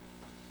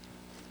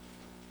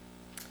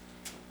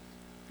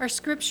Our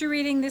scripture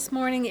reading this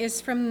morning is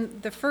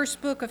from the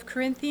first book of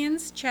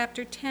Corinthians,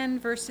 chapter 10,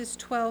 verses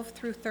 12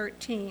 through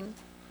 13.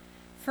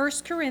 1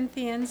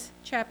 Corinthians,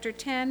 chapter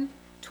 10,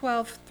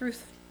 12 through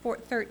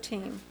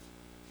 13.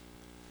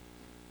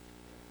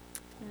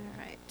 All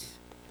right.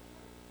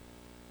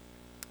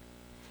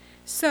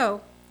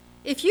 So,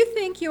 if you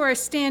think you are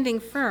standing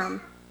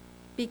firm,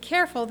 be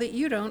careful that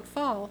you don't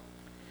fall.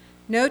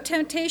 No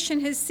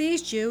temptation has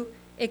seized you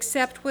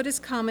except what is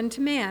common to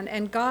man,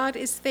 and God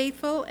is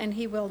faithful, and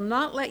he will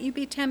not let you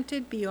be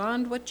tempted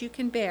beyond what you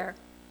can bear.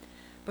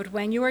 But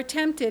when you are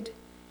tempted,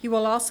 he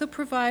will also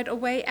provide a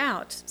way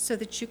out so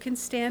that you can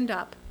stand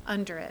up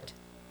under it.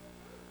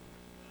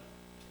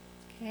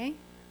 Okay.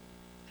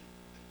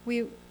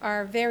 We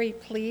are very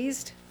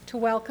pleased to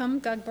welcome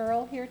Doug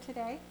Berrill here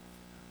today.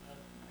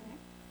 Okay.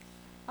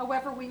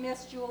 However, we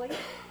miss Julie.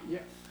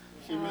 Yes,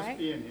 she must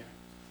be in here.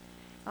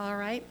 All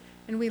right.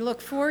 And we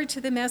look forward to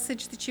the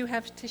message that you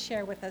have to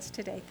share with us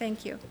today.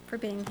 Thank you for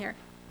being here.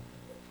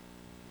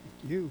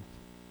 Thank you.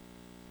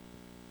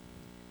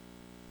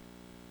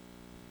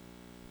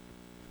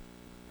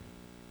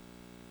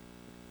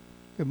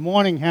 Good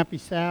morning. Happy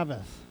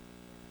Sabbath.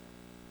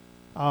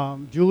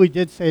 Julie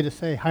did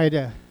say hi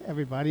to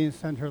everybody and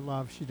send her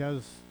love. She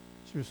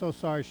was so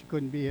sorry she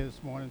couldn't be here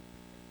this morning.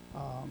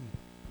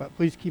 But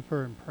please keep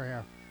her in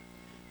prayer.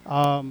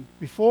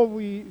 Before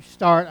we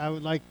start, I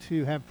would like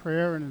to have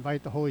prayer and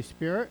invite the Holy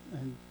Spirit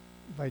and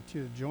invite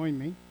you to join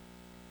me.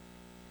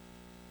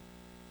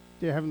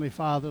 Dear Heavenly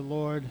Father,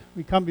 Lord,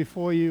 we come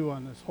before you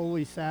on this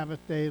holy Sabbath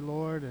day,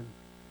 Lord, and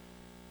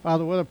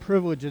Father, what a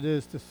privilege it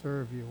is to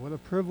serve you. What a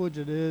privilege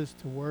it is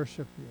to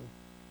worship you.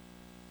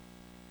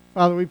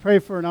 Father, we pray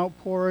for an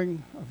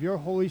outpouring of your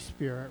Holy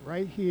Spirit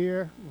right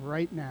here,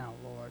 right now,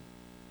 Lord.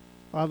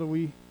 Father,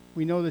 we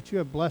know that you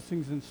have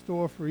blessings in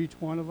store for each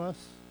one of us.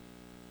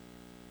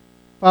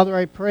 Father,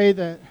 I pray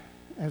that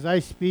as I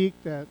speak,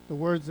 that the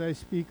words I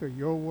speak are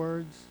your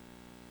words.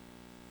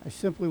 I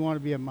simply want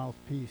to be a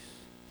mouthpiece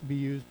to be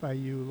used by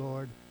you,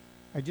 Lord.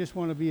 I just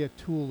want to be a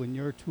tool in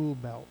your tool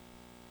belt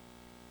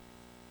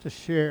to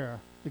share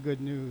the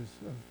good news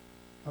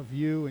of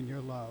you and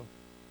your love.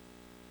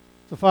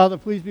 So, Father,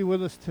 please be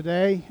with us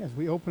today as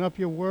we open up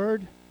your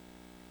word.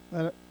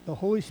 Let the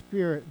Holy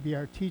Spirit be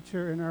our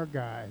teacher and our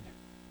guide.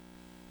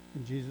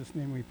 In Jesus'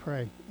 name we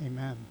pray.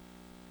 Amen.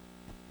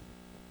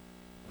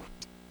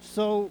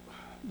 So,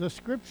 the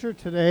scripture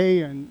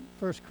today in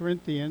 1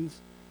 Corinthians,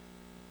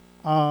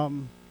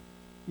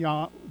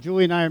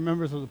 Julie and I are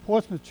members of the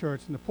Portsmouth Church,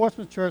 and the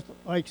Portsmouth Church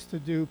likes to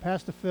do,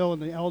 Pastor Phil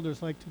and the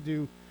elders like to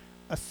do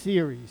a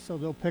series. So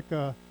they'll pick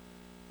a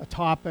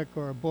topic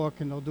or a book,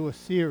 and they'll do a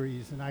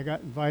series, and I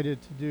got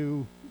invited to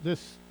do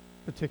this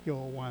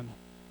particular one,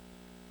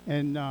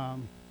 and A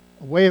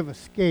Way of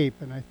Escape,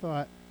 and I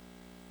thought,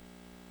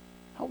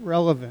 how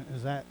relevant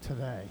is that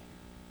today?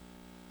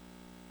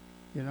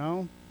 You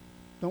know?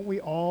 Don't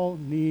we all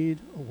need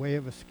a way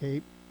of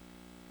escape?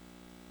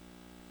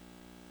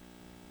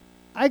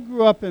 I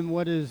grew up in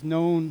what is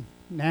known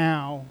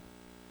now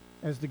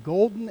as the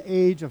golden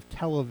age of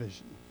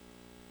television.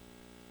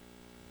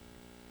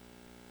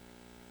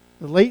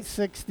 The late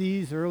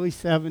 60s, early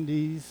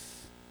 70s,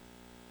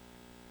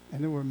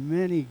 and there were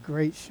many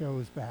great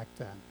shows back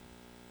then.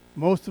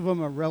 Most of them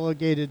are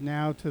relegated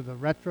now to the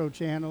retro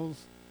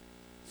channels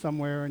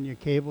somewhere in your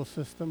cable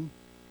system.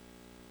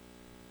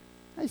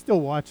 I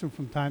still watch them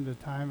from time to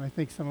time. I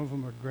think some of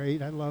them are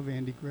great. I love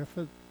Andy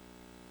Griffith.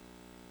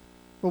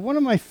 But one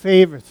of my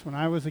favorites when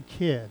I was a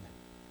kid,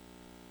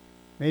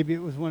 maybe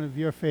it was one of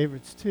your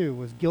favorites too,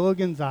 was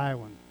Gilligan's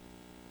Island.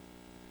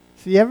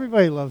 See,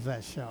 everybody loves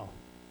that show.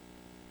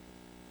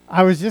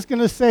 I was just going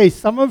to say,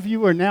 some of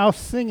you are now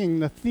singing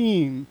the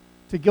theme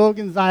to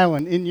Gilligan's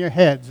Island in your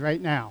heads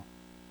right now.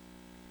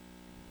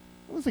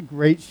 It was a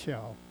great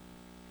show.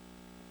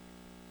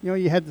 You know,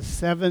 you had the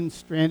 7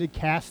 stranded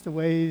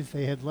castaways.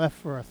 They had left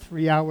for a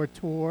 3-hour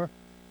tour.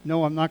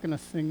 No, I'm not going to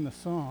sing the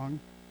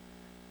song.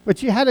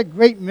 But you had a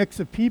great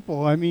mix of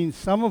people. I mean,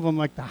 some of them,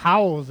 like the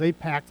Howells, they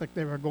packed like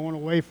they were going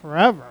away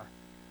forever,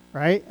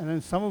 right? And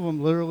then some of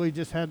them literally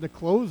just had the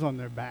clothes on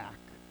their back.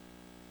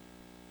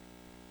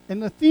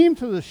 And the theme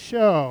to the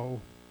show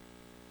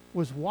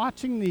was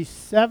watching these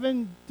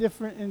 7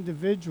 different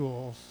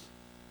individuals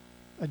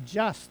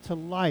adjust to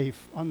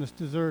life on this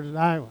deserted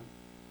island.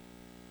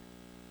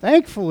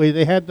 Thankfully,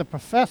 they had the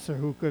professor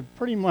who could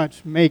pretty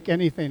much make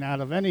anything out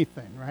of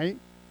anything, right?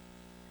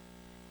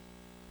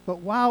 But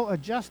while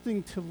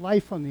adjusting to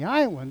life on the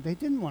island, they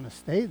didn't want to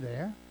stay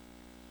there.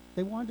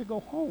 They wanted to go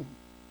home,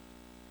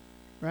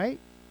 right?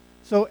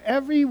 So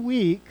every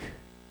week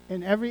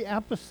in every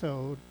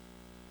episode,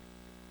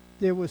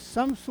 there was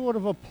some sort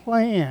of a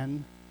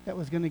plan that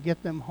was going to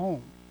get them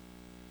home.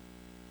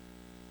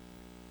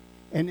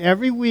 And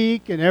every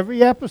week and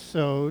every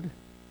episode,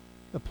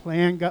 the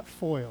plan got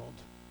foiled.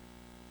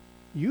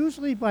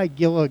 Usually by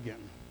Gilligan,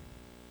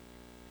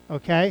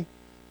 okay?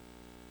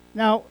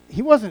 Now,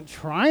 he wasn't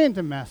trying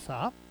to mess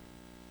up.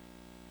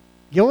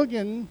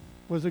 Gilligan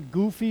was a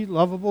goofy,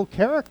 lovable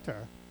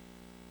character.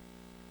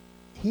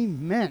 He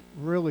meant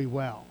really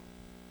well.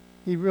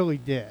 He really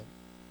did.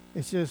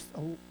 It's just,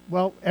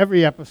 well,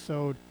 every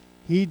episode,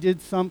 he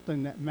did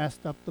something that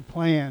messed up the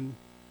plan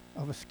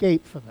of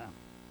escape for them.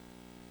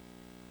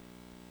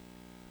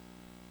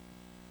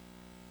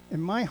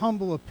 In my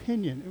humble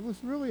opinion, it was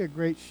really a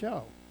great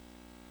show.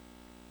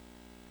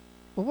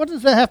 But what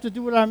does that have to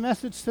do with our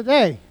message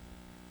today?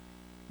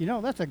 You know,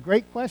 that's a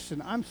great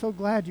question. I'm so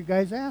glad you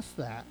guys asked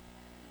that.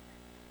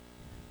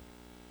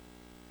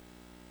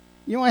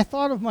 You know, I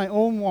thought of my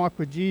own walk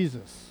with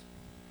Jesus.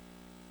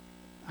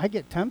 I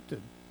get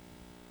tempted.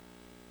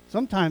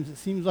 Sometimes it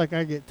seems like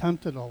I get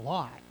tempted a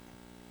lot.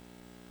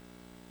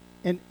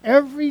 And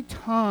every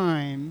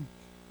time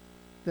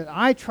that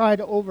I try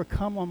to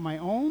overcome on my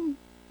own,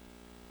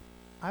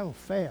 I will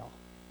fail.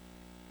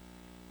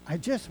 I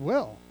just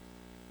will.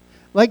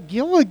 Like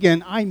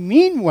Gilligan, I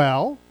mean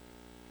well.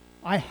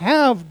 I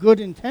have good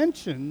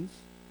intentions.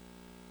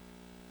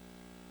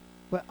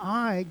 But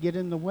I get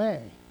in the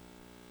way.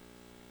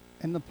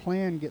 And the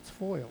plan gets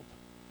foiled.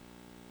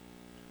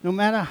 No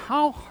matter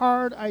how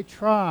hard I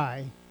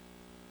try,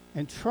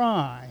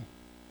 I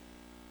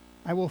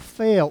will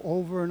fail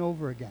over and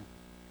over again.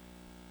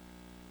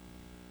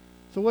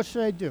 So what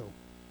should I do?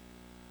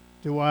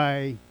 Do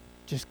I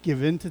just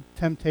give in to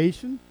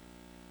temptation?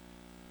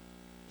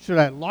 Should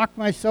I lock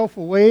myself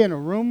away in a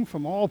room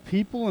from all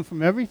people and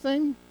from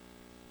everything?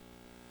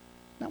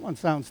 That one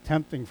sounds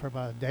tempting for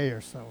about a day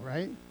or so,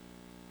 right?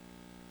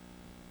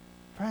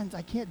 Friends,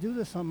 I can't do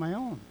this on my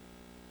own.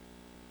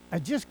 I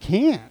just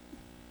can't.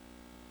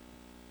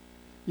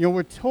 You know,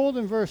 we're told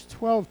in verse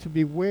 12 to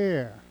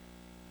beware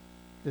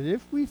that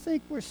if we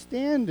think we're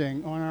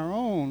standing on our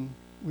own,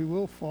 we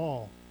will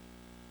fall.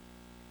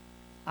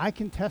 I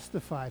can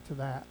testify to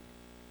that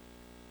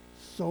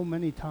so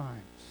many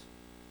times,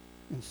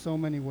 in so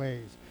many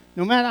ways.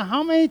 No matter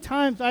how many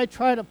times I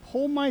try to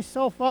pull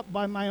myself up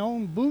by my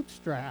own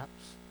bootstraps,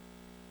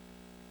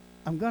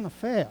 I'm going to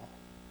fail.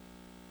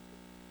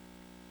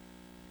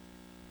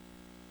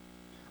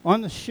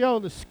 On the show,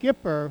 the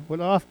skipper would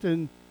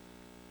often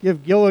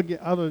give Gilligan,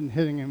 other than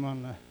hitting him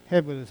on the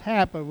head with his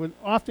hat, but would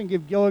often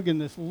give Gilligan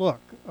this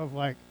look of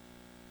like,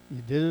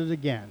 you did it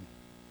again.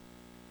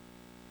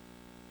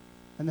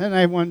 And then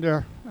I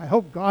wonder, I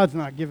hope God's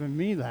not giving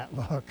me that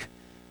look.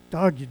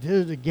 Dog, you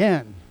did it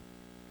again.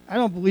 I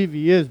don't believe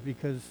he is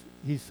because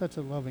he's such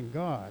a loving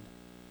God.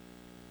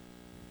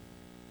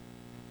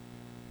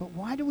 But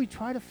why do we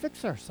try to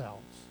fix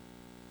ourselves?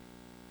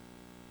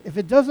 If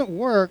it doesn't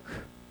work,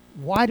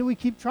 why do we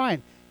keep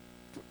trying?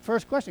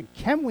 First question,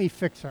 can we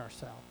fix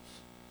ourselves?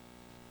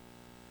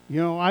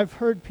 You know, I've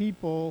heard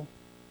people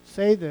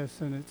say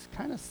this, and it's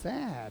kind of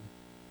sad.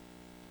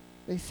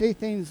 They say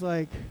things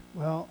like,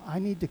 well, I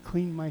need to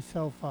clean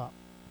myself up.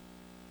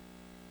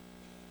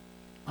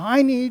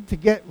 I need to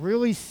get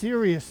really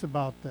serious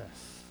about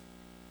this.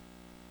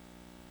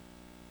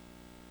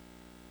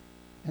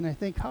 And I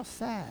think, how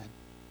sad.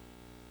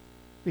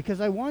 Because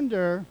I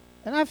wonder,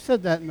 and I've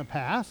said that in the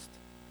past,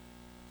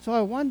 so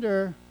I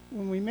wonder,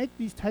 when we make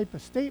these type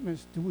of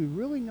statements, do we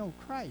really know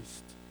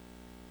Christ?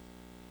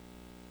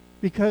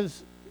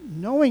 Because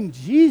knowing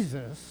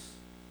Jesus,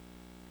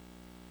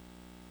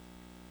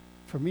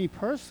 for me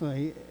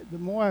personally, the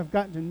more I've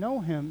gotten to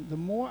know him, the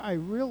more I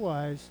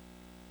realize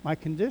my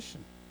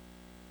condition.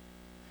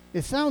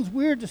 It sounds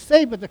weird to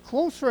say, but the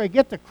closer I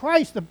get to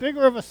Christ, the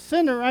bigger of a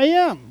sinner I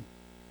am.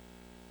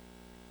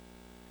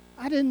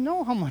 I didn't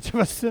know how much of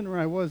a sinner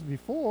I was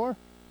before.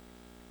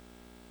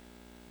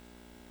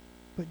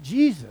 But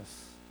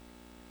Jesus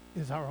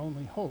is our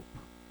only hope.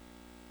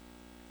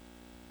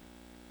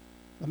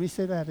 Let me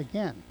say that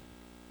again.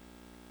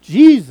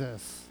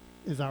 Jesus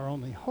is our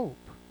only hope.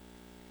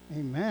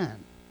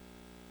 Amen.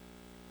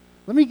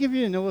 Let me give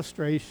you an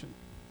illustration.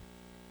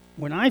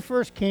 When I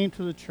first came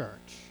to the church,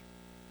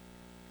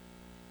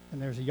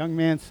 and there's a young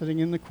man sitting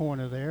in the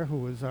corner there who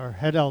was our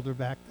head elder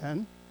back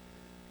then.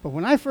 But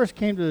when I first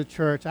came to the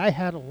church, I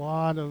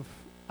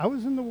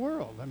was in the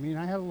world. I mean,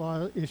 I had a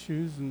lot of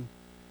issues and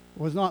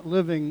was not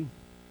living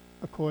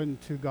according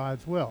to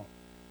God's will.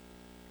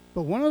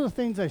 But one of the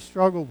things I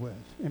struggled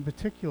with, in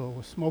particular,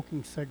 was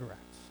smoking cigarettes.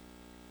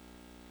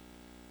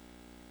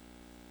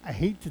 I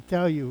hate to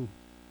tell you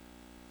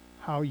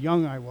how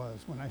young I was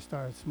when I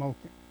started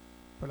smoking,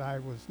 but I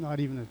was not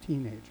even a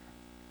teenager.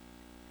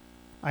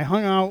 I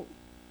hung out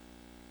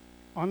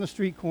on the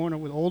street corner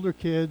with older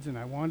kids, and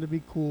I wanted to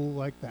be cool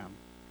like them.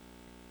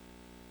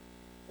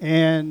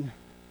 And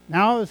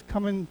now I was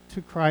coming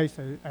to Christ.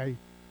 I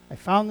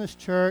found this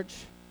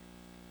church,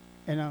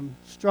 and I'm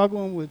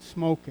struggling with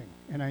smoking.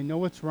 And I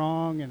know it's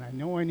wrong, and I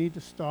know I need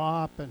to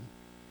stop.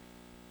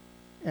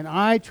 And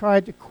I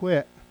tried to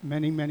quit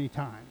many, many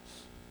times.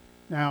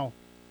 Now,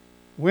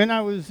 when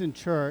I was in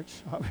church,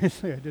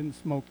 obviously I didn't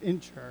smoke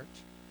in church.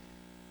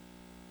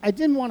 I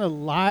didn't want to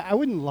lie. I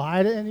wouldn't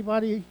lie to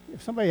anybody.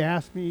 If somebody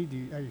asked me,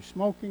 are you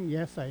smoking?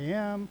 Yes, I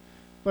am.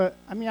 But,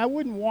 I mean, I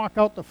wouldn't walk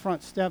out the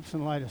front steps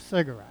and light a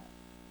cigarette.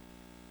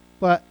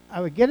 But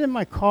I would get in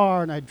my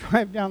car, and I'd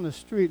drive down the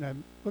street, and I'd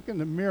look in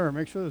the mirror,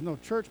 make sure there's no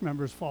church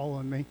members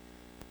following me,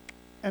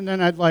 and then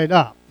I'd light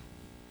up.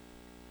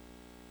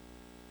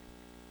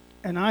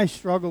 And I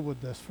struggled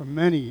with this for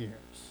many years.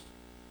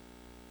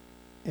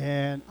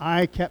 And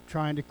I kept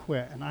trying to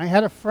quit. And I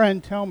had a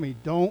friend tell me,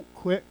 don't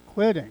quit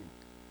quitting.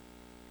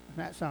 And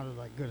that sounded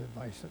like good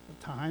advice at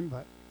the time,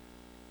 but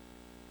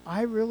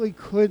I really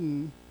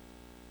couldn't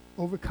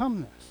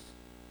overcome this.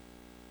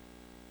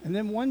 And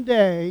then one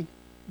day,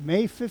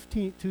 May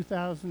 15th,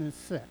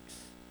 2006,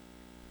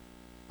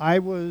 I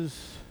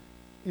was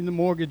in the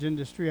mortgage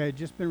industry. I had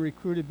just been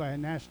recruited by a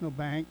national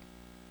bank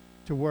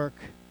to work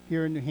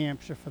here in New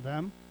Hampshire for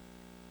them.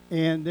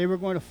 And they were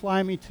going to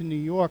fly me to New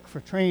York for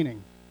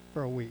training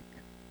for a week.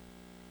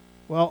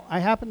 Well, I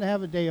happened to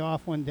have a day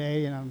off one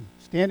day, and I'm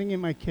standing in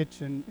my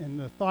kitchen, and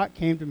the thought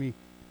came to me,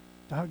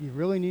 Doug, you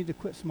really need to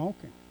quit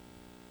smoking.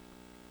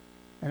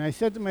 And I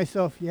said to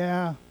myself,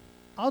 yeah,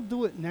 I'll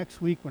do it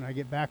next week when I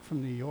get back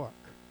from New York.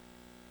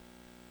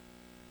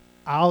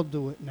 I'll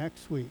do it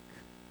next week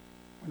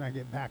when I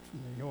get back from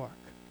New York.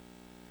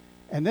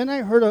 And then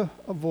I heard a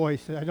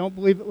voice. I don't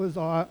believe it was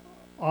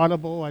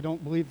audible. I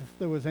don't believe if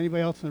there was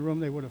anybody else in the room,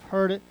 they would have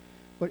heard it.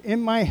 But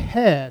in my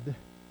head,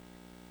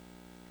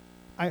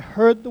 I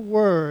heard the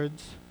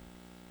words,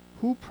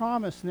 who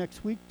promised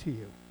next week to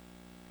you?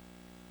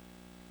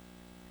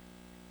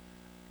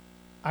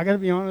 I got to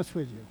be honest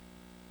with you.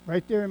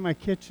 Right there in my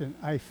kitchen,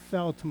 I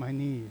fell to my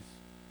knees,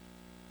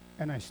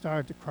 and I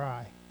started to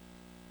cry.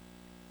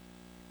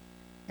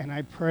 And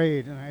I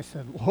prayed, and I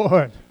said,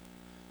 Lord,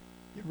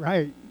 you're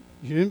right.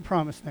 You didn't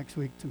promise next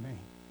week to me.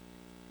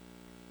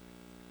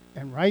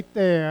 And right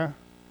there,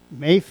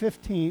 May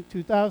 15,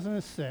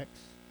 2006,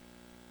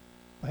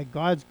 by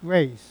God's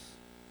grace,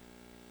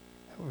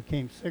 I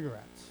overcame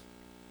cigarettes.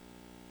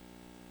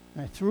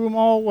 And I threw them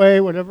all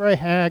away, whatever I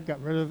had,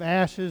 got rid of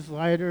ashes,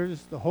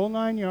 lighters, the whole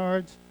 9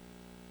 yards,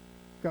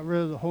 got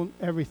rid of the whole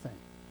everything.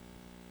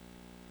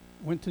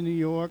 Went to New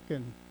York,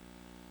 and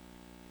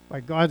by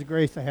God's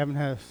grace, I haven't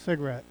had a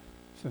cigarette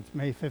since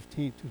May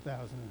 15,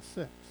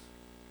 2006.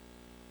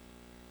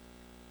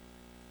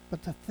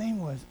 But the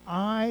thing was,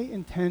 I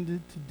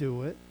intended to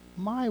do it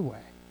my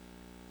way.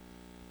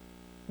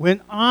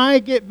 When I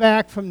get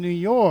back from New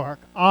York,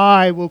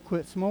 I will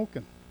quit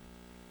smoking.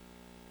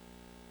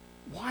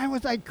 Why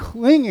was I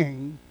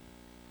clinging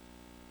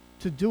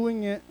to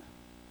doing it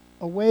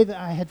a way that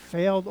I had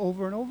failed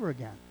over and over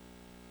again?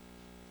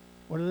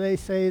 What do they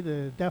say,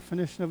 the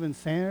definition of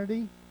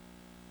insanity?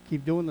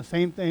 Keep doing the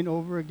same thing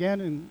over again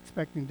and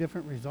expecting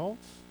different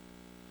results?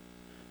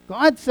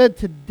 God said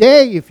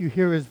today, if you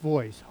hear his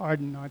voice,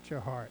 harden not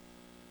your heart.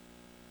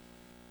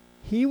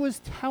 He was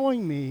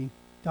telling me,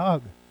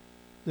 Doug,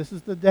 this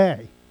is the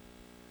day.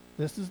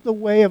 This is the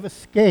way of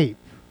escape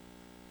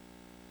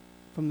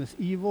from this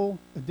evil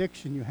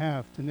addiction you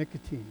have to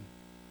nicotine.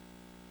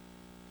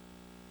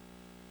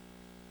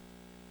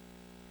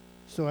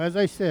 So as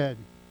I said,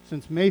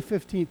 since May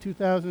 15,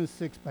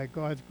 2006, by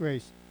God's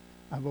grace,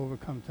 I've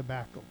overcome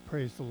tobacco.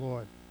 Praise the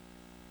Lord.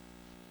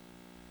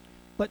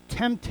 But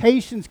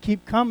temptations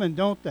keep coming,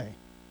 don't they?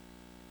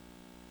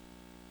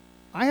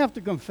 I have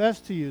to confess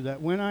to you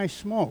that when I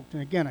smoked,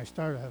 and again, I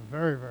started at a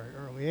very, very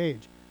early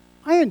age,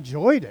 I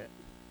enjoyed it.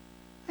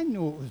 I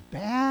knew it was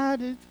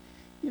bad.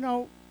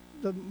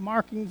 The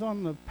markings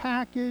on the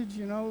package,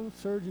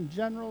 Surgeon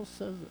General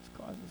says it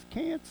causes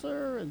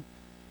cancer,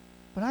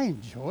 but I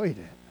enjoyed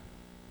it.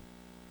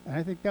 And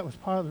I think that was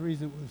part of the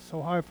reason it was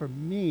so hard for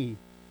me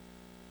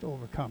to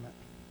overcome it.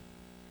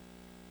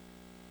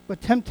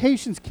 But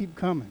temptations keep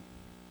coming.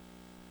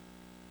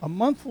 A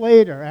month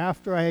later,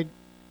 after I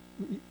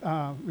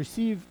had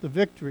received the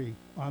victory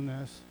on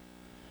this,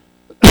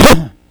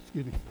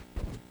 excuse me,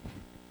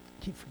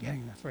 I keep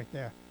forgetting this right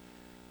there.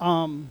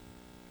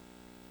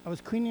 I was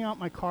cleaning out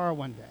my car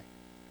one day,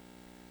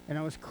 and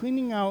I was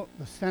cleaning out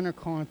the center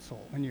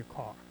console in your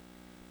car,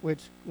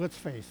 which, let's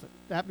face it,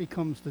 that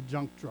becomes the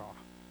junk drawer.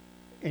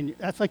 And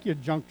that's like your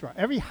junk drawer.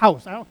 Every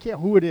house, I don't care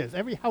who it is,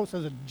 every house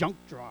has a junk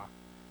drawer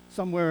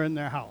somewhere in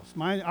their house.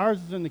 Ours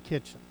is in the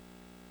kitchen,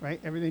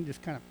 right? Everything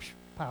just kind of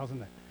piles in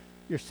there.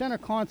 Your center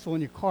console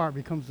in your car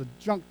becomes the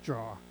junk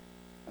drawer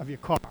of your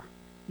car,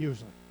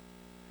 usually.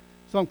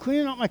 So I'm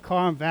cleaning out my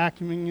car, I'm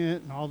vacuuming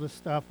it and all this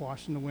stuff,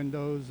 washing the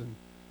windows, and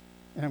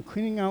I'm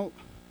cleaning out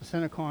the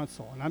center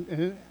console. And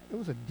it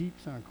was a deep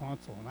center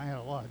console, and I had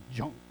a lot of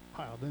junk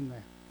piled in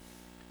there.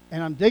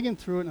 And I'm digging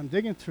through it,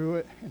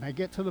 and I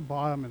get to the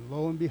bottom, and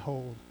lo and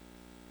behold,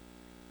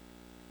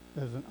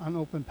 there's an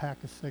unopened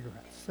pack of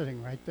cigarettes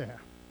sitting right there.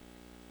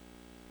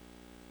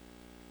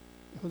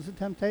 It was a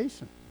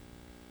temptation.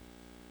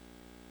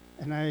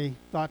 And I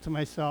thought to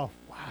myself,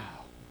 wow.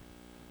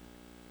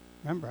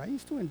 Remember, I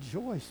used to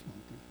enjoy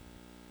smoking.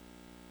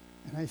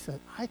 And I said,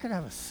 I could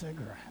have a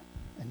cigarette,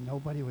 and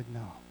nobody would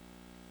know.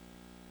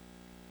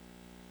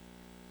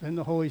 Then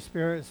the Holy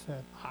Spirit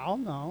said, I'll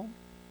know.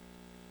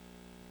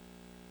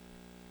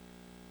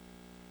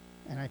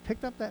 And I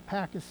picked up that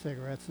pack of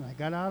cigarettes, and I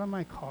got out of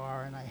my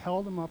car, and I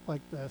held them up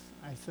like this.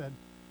 I said,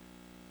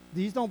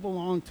 these don't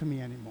belong to me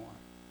anymore.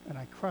 And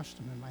I crushed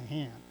them in my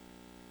hand,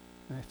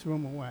 and I threw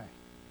them away.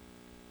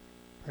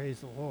 Praise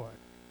the Lord.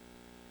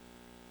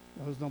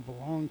 Those don't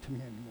belong to me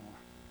anymore.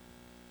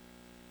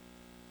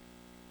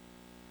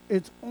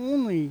 It's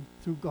only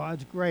through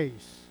God's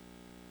grace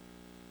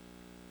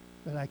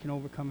that I can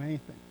overcome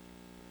anything.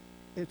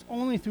 It's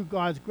only through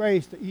God's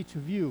grace that each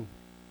of you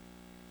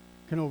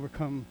can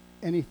overcome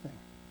anything.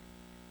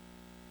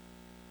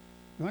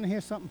 You want to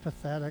hear something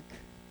pathetic?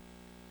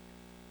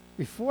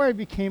 Before I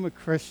became a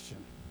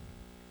Christian,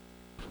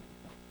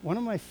 one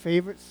of my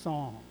favorite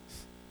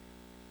songs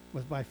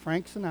was by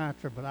Frank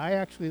Sinatra, but I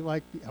actually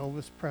like the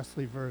Elvis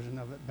Presley version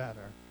of it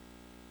better.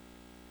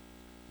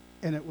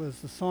 And it was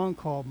the song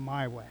called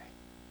My Way.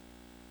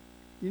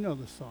 You know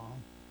the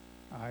song.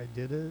 I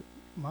did it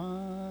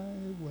my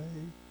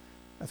way.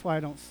 That's why I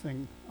don't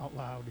sing out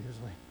loud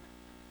usually.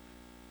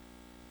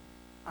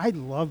 I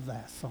love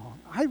that song.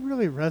 I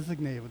really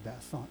resonated with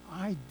that song.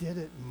 I did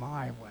it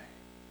my way.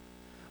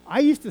 I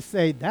used to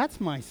say, that's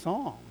my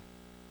song.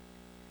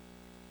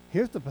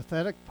 Here's the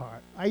pathetic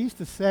part. I used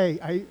to say,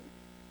 I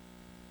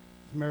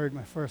married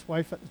my first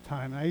wife at the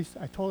time, and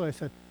I told her, I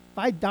said, if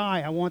I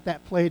die, I want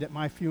that played at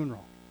my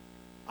funeral.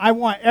 I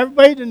want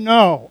everybody to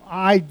know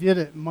I did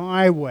it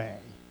my way.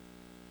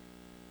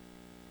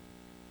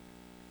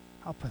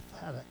 How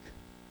pathetic.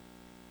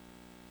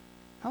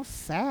 How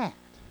sad.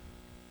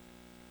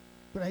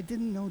 But I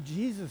didn't know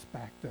Jesus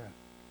back then.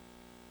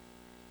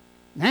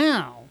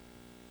 Now,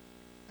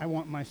 I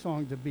want my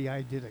song to be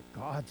I did it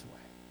God's way.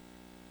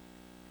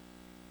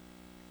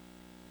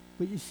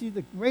 But you see,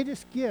 the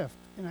greatest gift,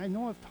 and I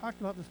know I've talked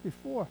about this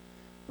before,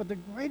 but the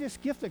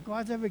greatest gift that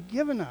God's ever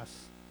given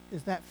us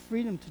is that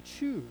freedom to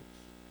choose.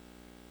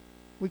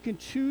 We can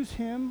choose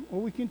him or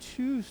we can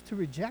choose to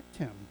reject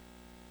him.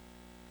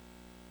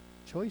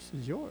 Choice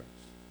is yours.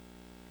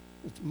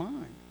 It's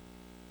mine.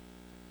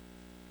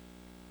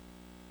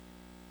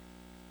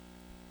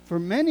 For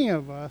many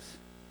of us,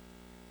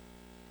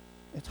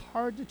 it's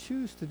hard to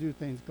choose to do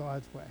things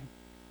God's way.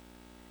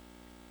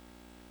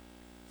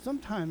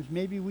 Sometimes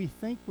maybe we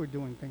think we're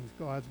doing things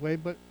God's way,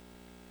 but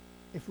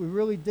if we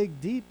really dig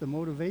deep, the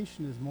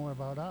motivation is more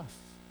about us.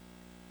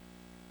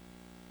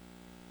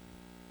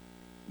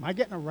 Am I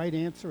getting a right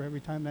answer every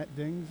time that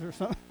dings or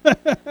something?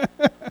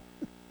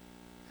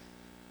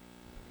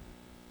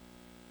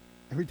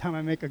 Every time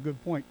I make a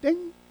good point,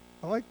 ding!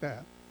 I like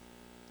that.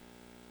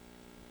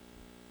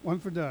 One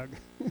for Doug.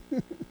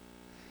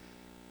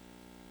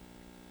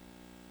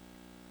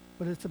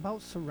 But it's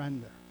about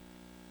surrender.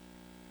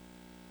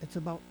 It's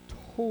about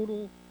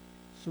total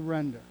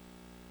surrender.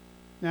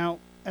 Now,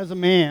 as a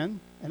man,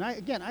 and I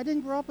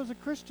didn't grow up as a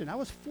Christian. I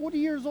was 40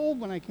 years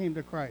old when I came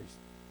to Christ.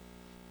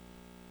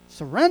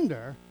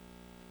 Surrender?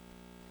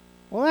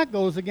 Well, that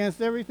goes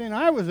against everything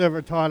I was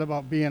ever taught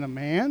about being a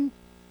man.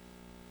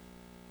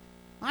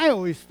 I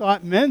always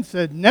thought men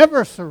said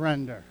never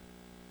surrender.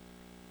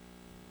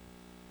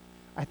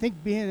 I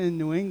think being in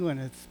New England,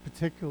 it's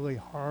particularly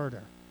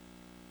harder,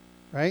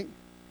 right?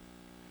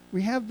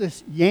 We have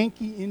this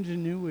Yankee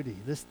ingenuity,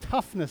 this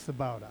toughness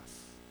about us.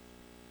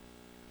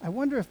 I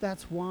wonder if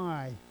that's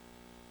why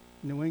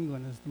New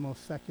England is the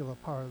most secular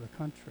part of the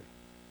country.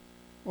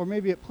 Or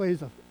maybe it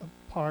plays a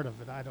part of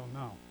it, I don't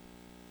know.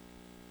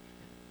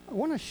 I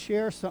want to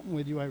share something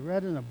with you I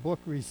read in a book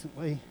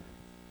recently.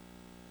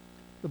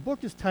 The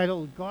book is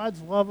titled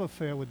God's Love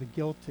Affair with the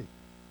Guilty.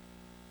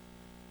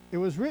 It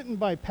was written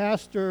by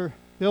Pastor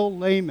Bill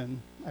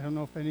Lehman. I don't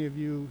know if any of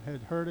you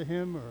had heard of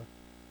him or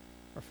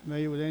are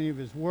familiar with any of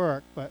his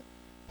work, but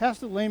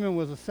Pastor Lehman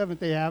was a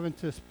Seventh-day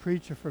Adventist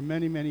preacher for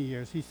many, many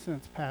years. He's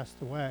since passed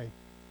away.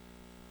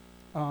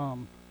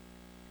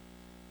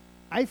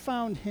 I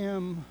found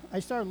him, I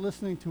started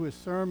listening to his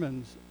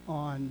sermons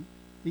on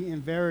the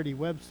In Verity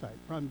website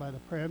run by the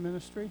prayer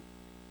ministry. You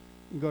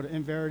can go to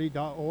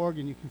inverity.org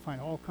and you can find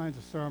all kinds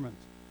of sermons.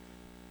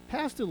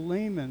 Pastor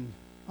Lehman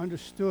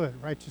understood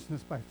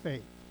righteousness by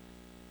faith.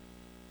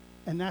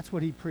 And that's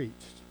what he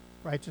preached,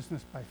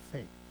 righteousness by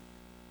faith.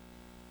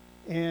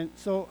 And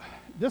so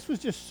this was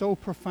just so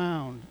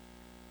profound,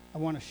 I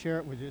want to share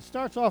it with you. It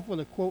starts off with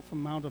a quote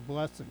from Mount of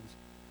Blessings.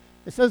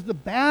 It says, the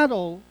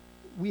battle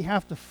we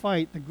have to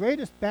fight, the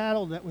greatest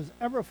battle that was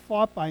ever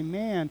fought by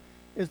man,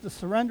 is the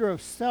surrender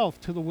of self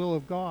to the will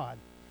of God,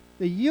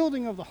 the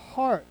yielding of the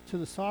heart to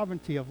the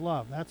sovereignty of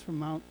love. That's from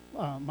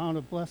Mount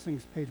of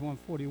Blessings, page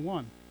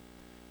 141.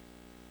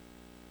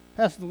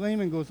 Pastor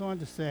Lehman goes on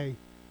to say,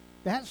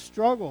 that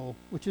struggle,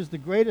 which is the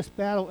greatest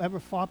battle ever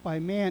fought by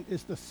man,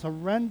 is the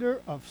surrender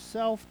of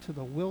self to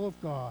the will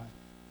of God.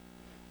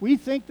 We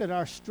think that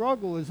our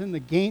struggle is in the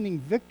gaining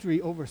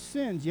victory over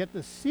sins, yet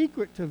the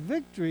secret to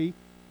victory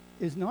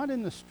is not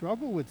in the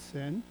struggle with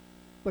sin,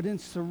 but in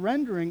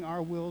surrendering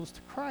our wills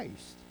to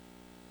Christ.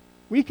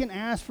 We can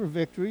ask for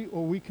victory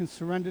or we can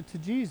surrender to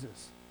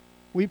Jesus.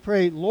 We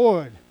pray,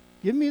 Lord,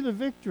 give me the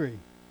victory,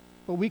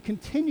 but we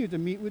continue to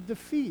meet with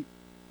defeat.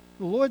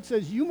 The Lord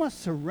says, you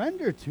must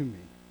surrender to me.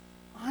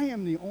 I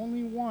am the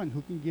only one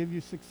who can give you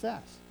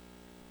success.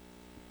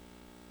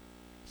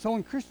 So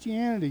in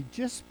Christianity,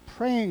 just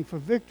praying for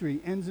victory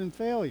ends in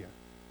failure.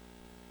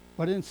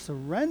 But in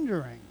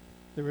surrendering,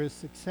 there is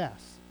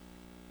success.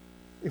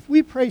 If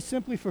we pray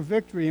simply for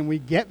victory and we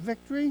get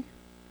victory,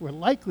 we're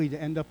likely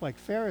to end up like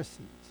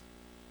Pharisees.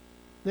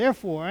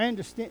 Therefore,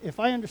 if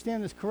I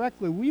understand this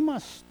correctly, we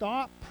must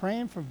stop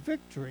praying for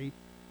victory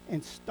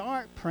and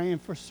start praying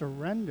for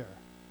surrender.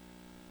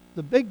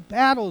 The big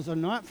battles are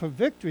not for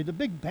victory. The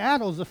big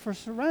battles are for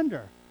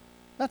surrender.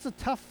 That's a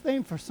tough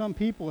thing for some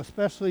people,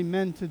 especially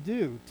men, to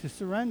do, to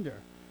surrender.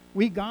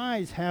 We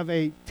guys have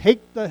a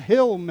take the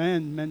hill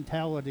men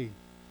mentality.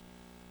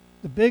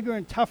 The bigger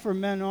and tougher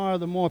men are,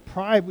 the more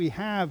pride we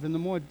have and the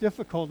more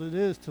difficult it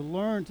is to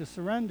learn to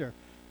surrender.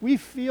 We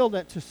feel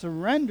that to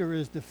surrender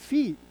is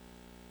defeat.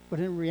 But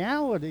in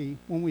reality,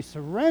 when we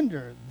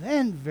surrender,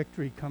 then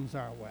victory comes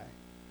our way.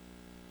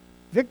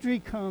 Victory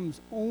comes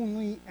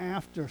only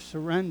after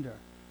surrender.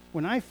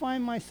 When I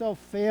find myself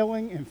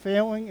failing and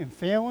failing and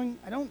failing,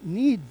 I don't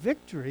need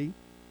victory.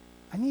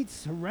 I need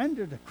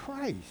surrender to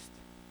Christ.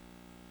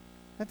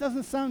 That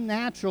doesn't sound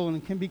natural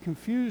and can be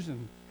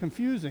confusing.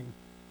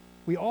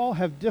 We all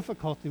have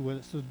difficulty with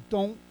it, so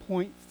don't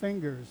point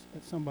fingers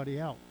at somebody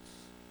else.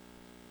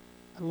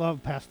 I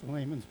love Pastor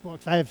Lehman's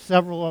books. I have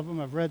several of them.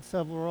 I've read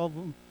several of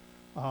them.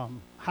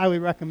 Highly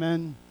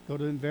recommend. Go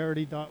to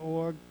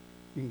inverity.org.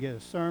 You can get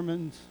his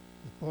sermons,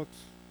 his books,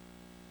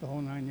 the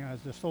whole 9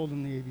 yards. They're sold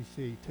in the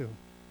ABC too.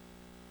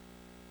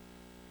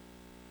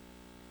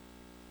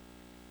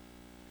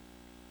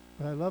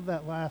 But I love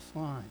that last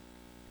line.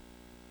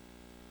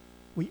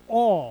 We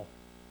all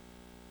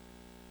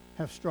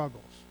have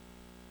struggles.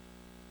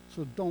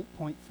 So don't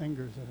point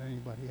fingers at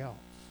anybody else.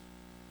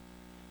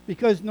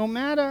 Because no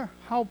matter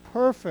how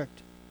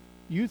perfect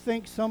you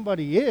think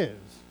somebody is,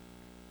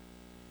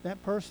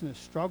 that person is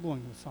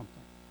struggling with something.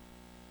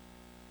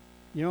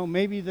 You know,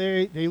 maybe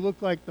they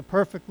look like the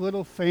perfect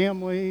little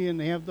family, and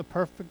they have the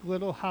perfect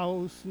little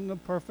house and the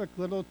perfect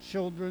little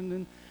children,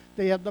 and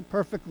they have the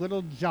perfect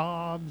little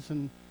jobs,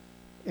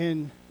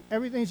 and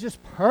everything's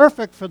just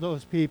perfect for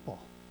those people.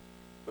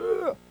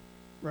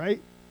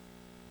 Right?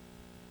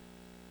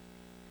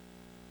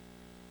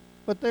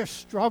 But they're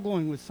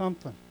struggling with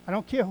something. I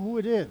don't care who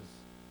it is.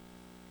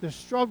 They're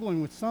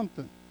struggling with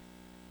something.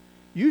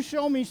 You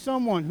show me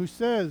someone who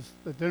says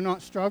that they're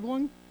not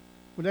struggling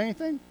with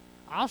anything,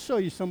 I'll show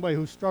you somebody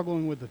who's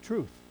struggling with the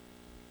truth.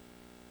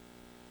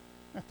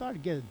 I thought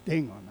I'd get a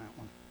ding on that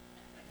one.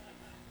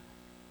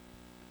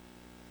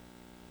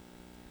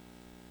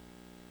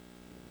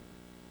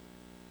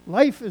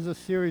 Life is a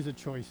series of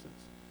choices.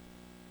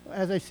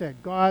 As I said,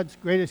 God's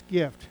greatest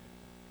gift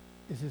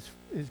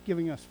is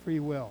giving us free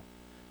will.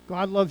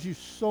 God loves you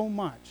so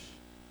much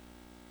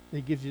that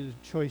he gives you the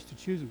choice to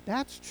choose him.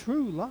 That's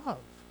true love.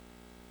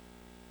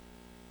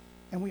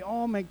 And we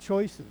all make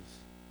choices.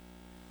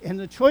 And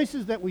the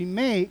choices that we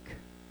make,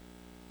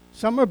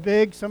 some are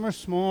big, some are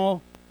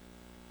small,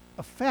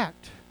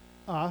 affect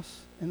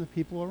us and the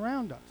people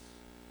around us.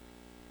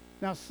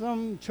 Now,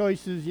 some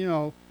choices, you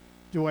know,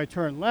 do I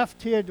turn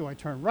left here? Do I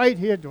turn right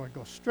here? Do I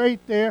go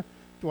straight there?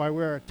 Do I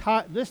wear a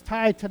tie, this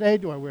tie today?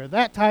 Do I wear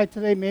that tie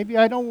today? Maybe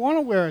I don't want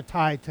to wear a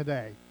tie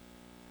today.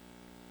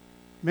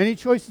 Many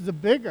choices are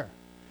bigger.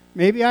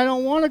 Maybe I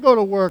don't want to go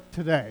to work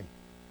today.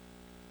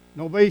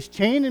 Nobody's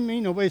chaining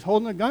me. Nobody's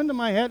holding a gun to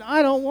my head.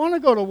 I don't want to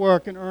go to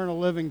work and earn a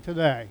living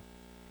today.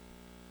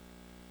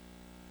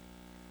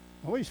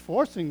 Nobody's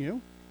forcing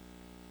you.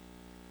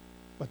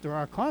 But there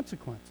are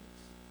consequences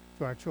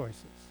to our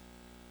choices.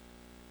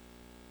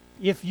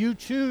 If you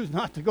choose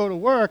not to go to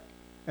work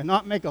and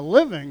not make a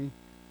living,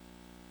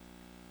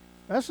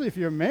 especially if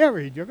you're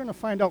married, you're going to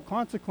find out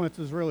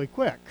consequences really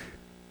quick.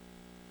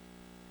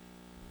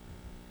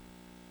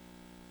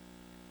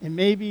 And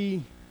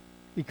maybe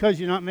because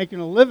you're not making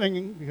a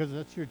living, because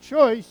that's your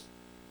choice,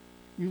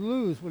 you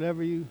lose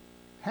whatever you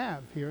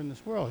have here in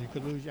this world. You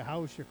could lose your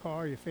house, your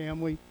car, your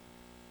family,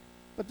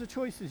 but the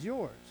choice is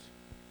yours.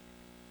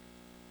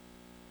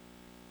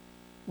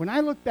 When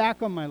I look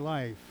back on my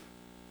life,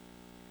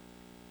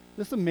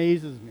 this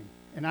amazes me,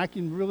 and I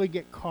can really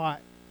get caught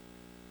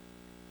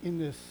in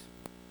this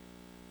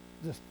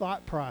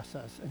thought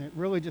process, and it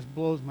really just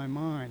blows my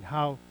mind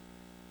how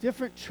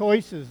different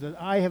choices that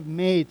I have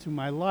made through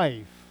my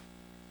life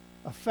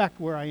affect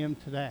where I am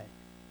today.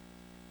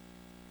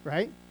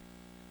 Right?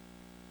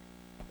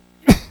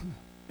 I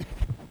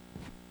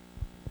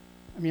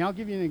mean, I'll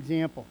give you an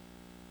example.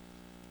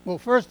 Well,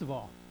 first of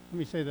all, let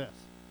me say this.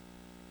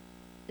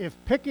 If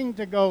picking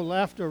to go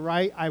left or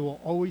right, I will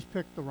always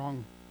pick the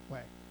wrong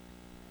way.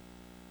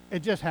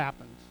 It just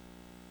happens,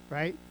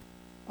 right?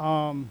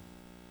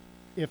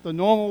 If the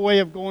normal way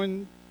of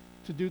going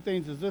to do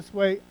things is this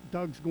way,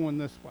 Doug's going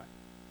this way.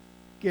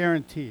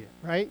 Guarantee it,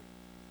 right?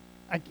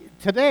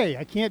 Today,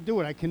 I can't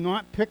do it. I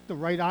cannot pick the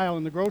right aisle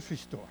in the grocery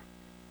store.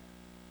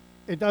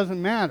 It doesn't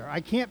matter.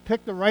 I can't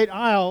pick the right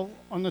aisle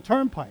on the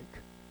turnpike,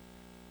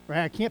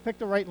 right? I can't pick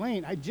the right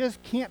lane. I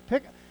just can't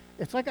pick.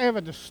 It's like I have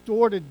a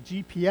distorted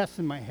GPS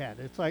in my head.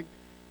 It's like,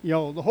 you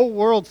know, the whole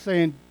world's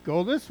saying,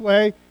 go this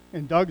way,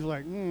 and Doug's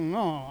like,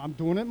 no, I'm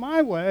doing it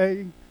my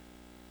way.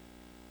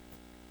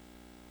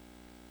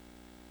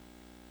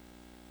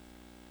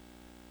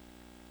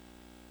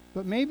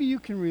 But maybe you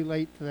can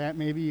relate to that.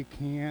 Maybe you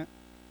can't.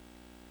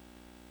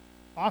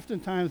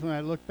 Oftentimes when I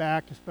look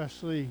back,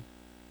 especially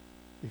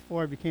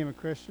before I became a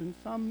Christian,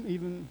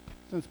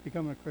 since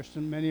becoming a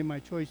Christian, many of my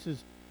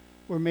choices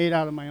were made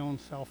out of my own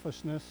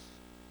selfishness.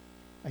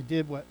 I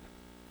did what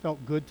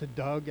felt good to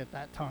Doug at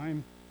that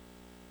time.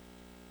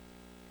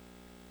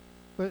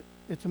 But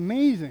it's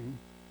amazing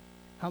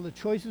how the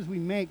choices we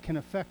make can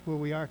affect where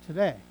we are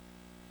today.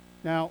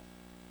 Now,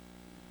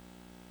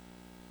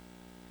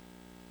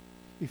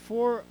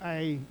 before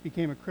I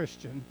became a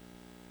Christian,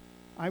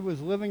 I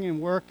was living and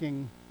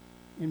working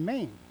in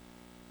Maine.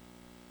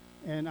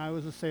 And I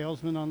was a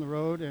salesman on the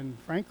road, and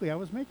frankly, I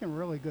was making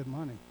really good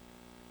money.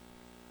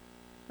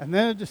 And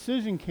then a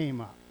decision came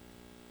up.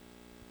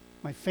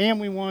 My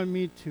family wanted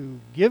me to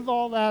give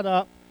all that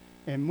up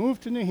and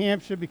move to New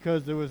Hampshire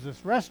because there was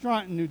this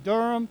restaurant in New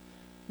Durham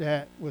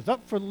that was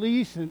up for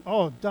lease. And,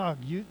 oh, Doug,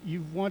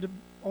 you've wanted to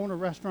own a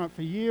restaurant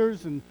for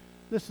years, and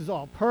this is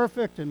all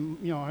perfect. And,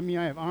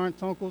 I have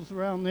aunts, uncles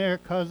around there,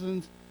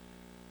 cousins.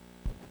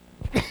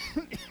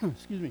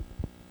 Excuse me.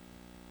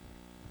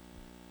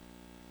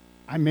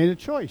 I made a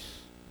choice.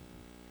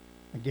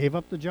 I gave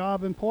up the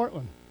job in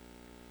Portland,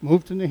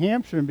 moved to New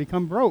Hampshire, and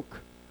become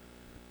broke.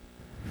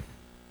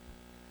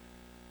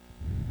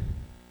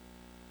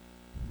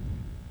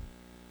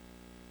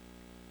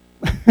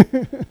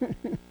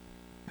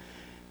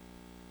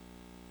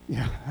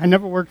 Yeah, I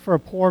never worked for a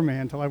poor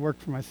man until I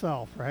worked for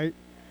myself, right?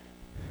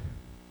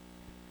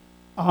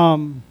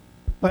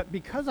 But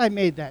because I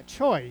made that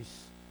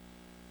choice,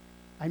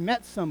 I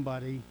met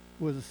somebody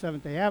who was a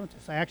Seventh-day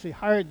Adventist. I actually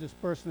hired this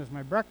person as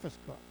my breakfast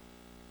cook.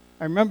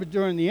 I remember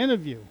during the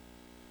interview,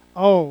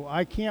 oh,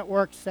 I can't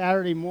work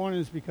Saturday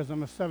mornings because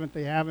I'm a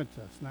Seventh-day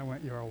Adventist. And I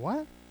went, you're a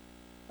what?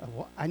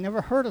 I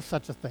never heard of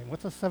such a thing.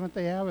 What's a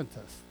Seventh-day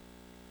Adventist?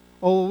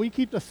 Oh, well, we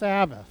keep the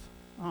Sabbath.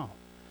 Oh,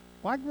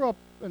 well, I grew up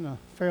in a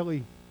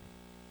fairly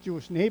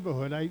Jewish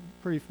neighborhood. I'm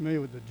pretty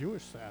familiar with the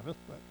Jewish Sabbath,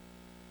 but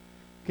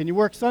can you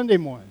work Sunday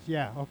mornings?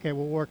 Yeah, okay,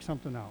 we'll work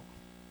something out.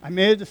 I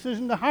made a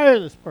decision to hire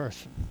this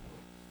person.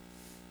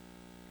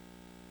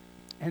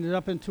 Ended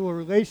up into a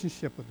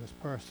relationship with this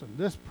person.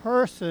 This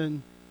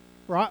person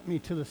brought me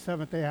to the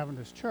Seventh-day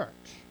Adventist Church.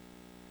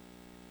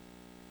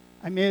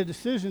 I made a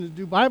decision to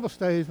do Bible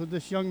studies with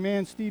this young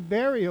man, Steve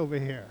Berrill, over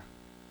here.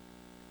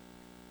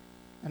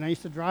 And I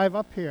used to drive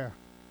up here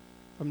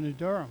from New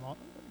Durham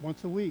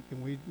once a week,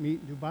 and we'd meet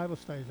and do Bible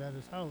studies at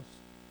his house.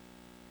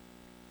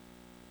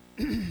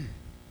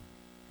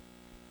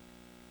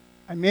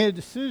 I made a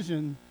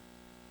decision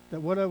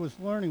that what I was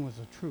learning was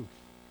the truth.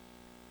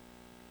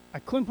 I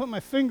couldn't put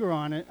my finger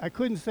on it. I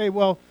couldn't say,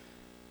 well,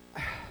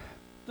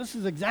 this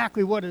is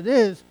exactly what it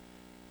is.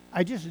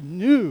 I just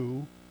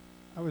knew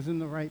I was in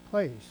the right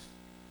place.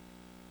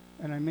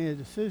 And I made a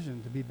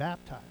decision to be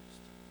baptized.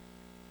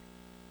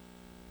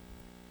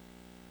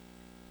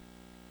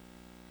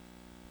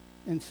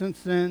 And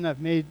since then, I've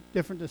made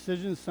different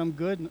decisions, some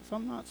good and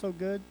some not so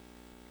good.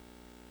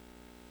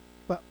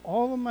 But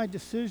all of my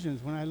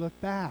decisions, when I look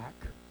back,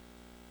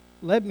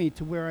 led me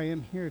to where I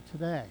am here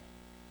today.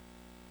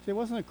 See, it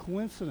wasn't a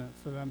coincidence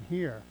that I'm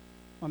here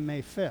on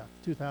May 5th,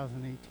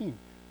 2018.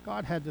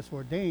 God had this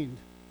ordained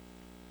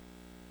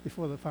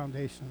before the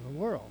foundation of the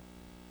world.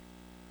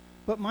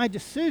 But my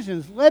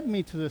decisions led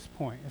me to this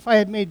point. If I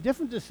had made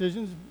different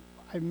decisions,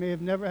 I may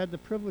have never had the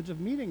privilege of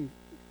meeting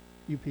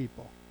you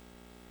people.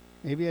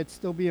 Maybe I'd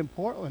still be in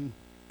Portland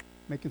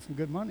making some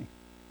good money.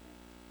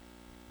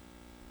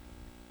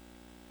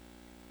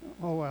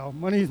 Oh, well,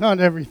 money's not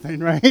everything,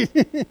 right?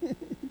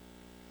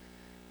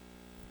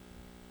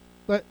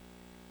 But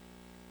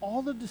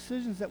all the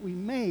decisions that we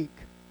make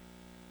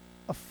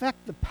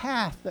affect the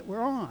path that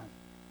we're on.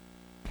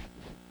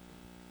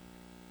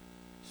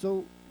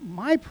 So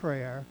my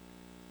prayer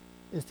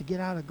is to get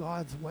out of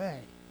God's way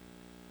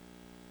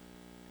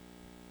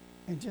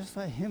and just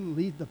let him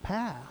lead the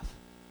path.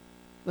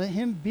 Let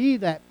him be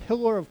that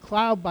pillar of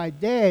cloud by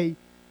day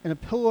and a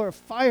pillar of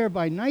fire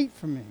by night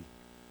for me.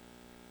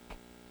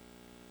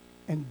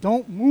 And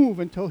don't move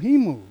until he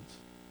moves.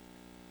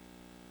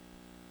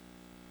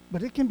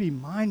 But it can be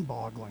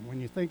mind-boggling when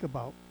you think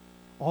about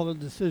all the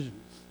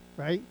decisions,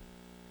 right?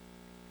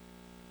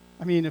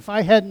 I mean, if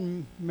I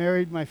hadn't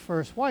married my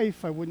first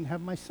wife, I wouldn't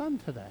have my son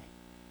today.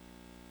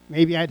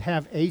 Maybe I'd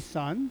have a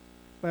son,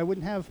 but I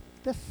wouldn't have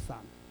this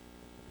son.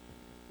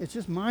 It's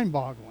just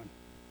mind-boggling.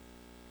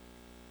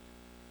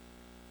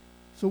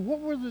 So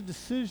what were the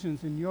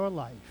decisions in your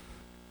life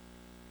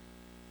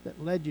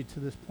that led you to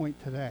this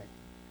point today?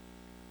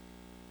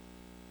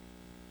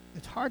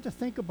 It's hard to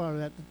think about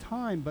it at the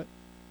time, but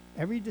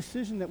every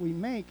decision that we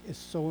make is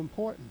so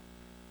important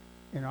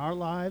in our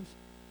lives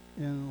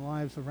and in the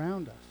lives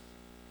around us.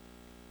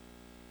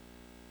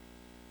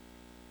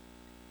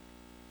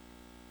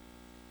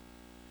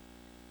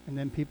 And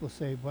then people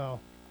say, well,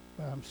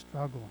 I'm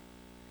struggling.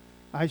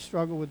 I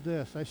struggle with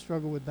this. I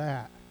struggle with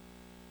that.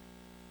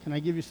 Can I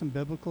give you some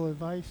biblical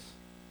advice?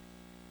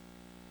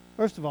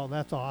 First of all,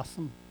 that's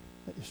awesome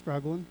that you're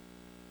struggling.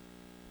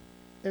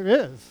 It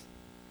is.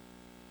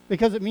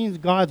 Because it means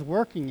God's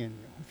working in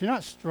you. If you're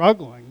not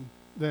struggling,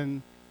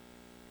 then,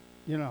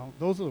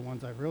 those are the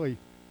ones I really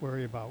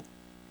worry about.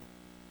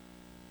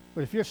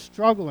 But if you're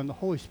struggling, the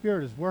Holy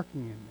Spirit is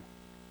working in you.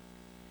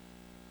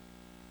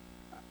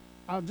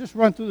 I'll just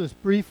run through this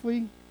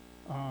briefly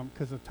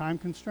because of time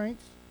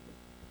constraints.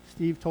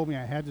 Steve told me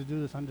I had to do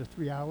this under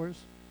 3 hours.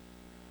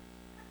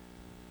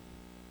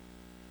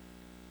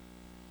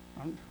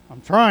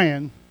 I'm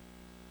trying.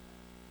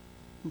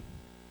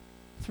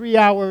 3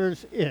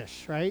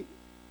 hours-ish, right?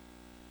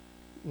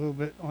 A little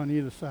bit on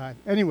either side.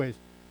 Anyways,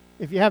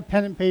 if you have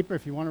pen and paper,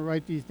 if you want to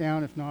write these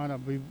down, if not, I'll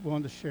be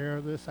willing to share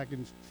this. I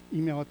can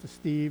email it to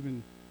Steve,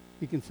 and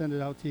he can send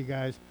it out to you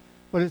guys.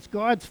 But it's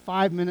God's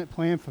 5-minute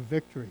plan for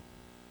victory.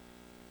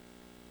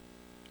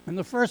 And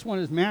the first one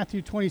is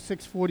Matthew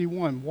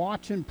 26:41.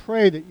 Watch and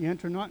pray that you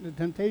enter not into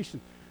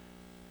temptation.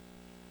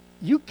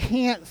 You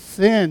can't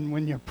sin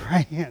when you're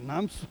praying.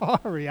 I'm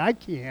sorry, I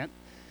can't.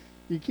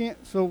 You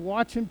can't. So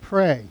watch and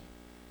pray.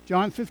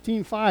 John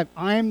 15:5.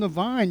 I am the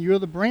vine, you are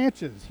the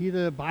branches. He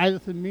that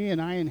abideth in me,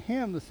 and I in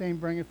him, the same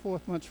bringeth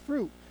forth much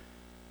fruit.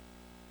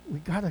 We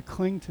got to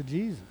cling to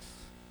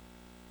Jesus.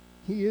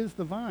 He is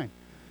the vine.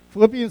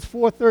 Philippians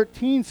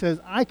 4:13 says,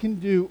 I can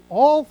do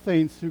all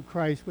things through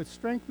Christ, which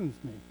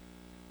strengthens me.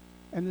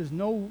 And there's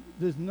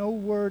no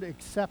word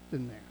except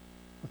in there.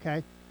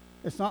 Okay?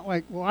 It's not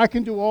like, well, I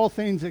can do all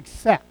things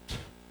except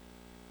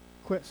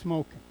quit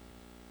smoking.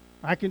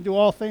 I can do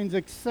all things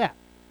except.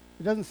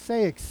 It doesn't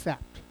say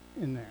except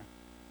in there.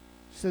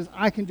 It says,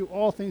 I can do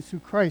all things through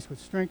Christ, which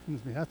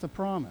strengthens me. That's a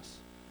promise.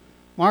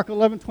 Mark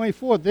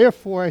 11:24,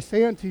 therefore I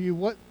say unto you,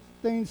 what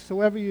things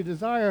soever you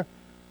desire,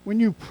 when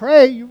you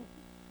pray, you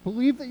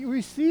believe that you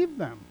receive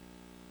them,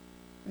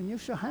 and you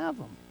shall have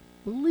them.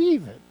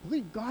 Believe it.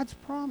 Believe God's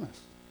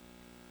promise.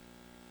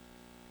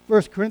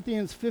 1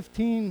 Corinthians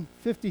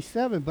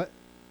 15:57, but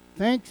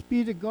thanks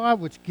be to God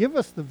which give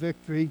us the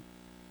victory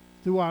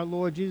through our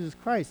Lord Jesus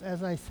Christ.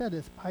 As I said,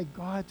 it's by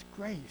God's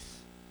grace.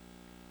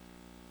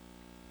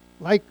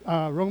 Like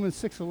Romans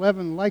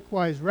 6:11,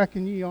 likewise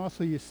reckon ye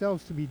also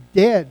yourselves to be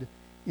dead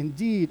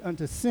indeed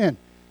unto sin.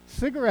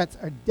 Cigarettes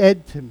are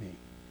dead to me.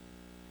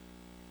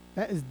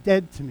 That is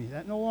dead to me.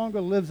 That no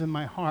longer lives in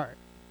my heart.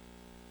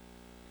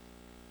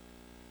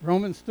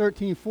 Romans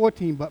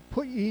 13:14, but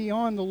put ye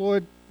on the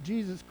Lord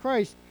Jesus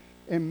Christ,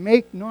 and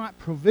make not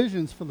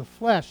provisions for the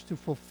flesh to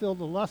fulfill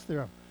the lust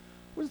thereof.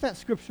 What does that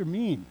scripture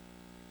mean?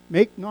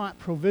 Make not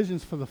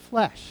provisions for the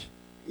flesh.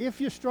 If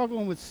you're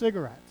struggling with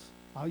cigarettes,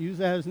 I'll use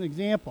that as an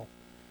example,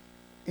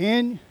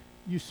 and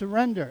you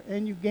surrender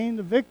and you gain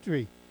the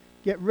victory,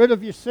 get rid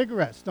of your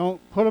cigarettes. Don't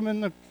put them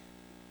in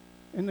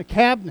the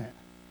cabinet,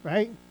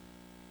 right?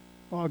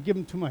 Well, I'll give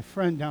them to my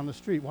friend down the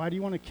street. Why do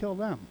you want to kill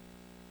them?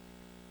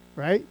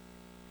 Right?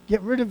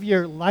 Get rid of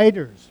your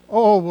lighters.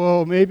 Oh,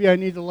 well, maybe I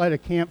need to light a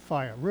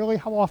campfire. Really?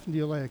 How often do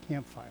you light a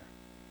campfire?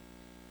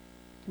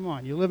 Come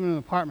on, you live in an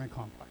apartment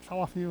complex. How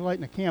often are you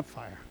lighting a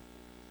campfire?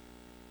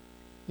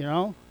 You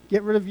know?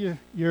 Get rid of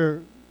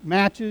your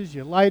matches,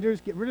 your lighters.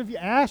 Get rid of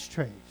your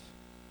ashtrays.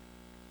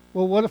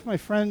 Well, what if my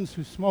friends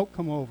who smoke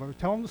come over?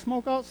 Tell them to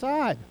smoke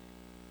outside.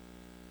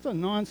 It's a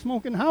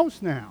non-smoking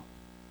house now.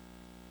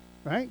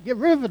 Right? Get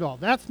rid of it all.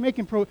 That's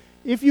making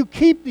if you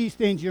keep these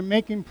things, you're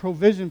making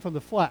provision for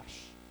the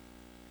flesh.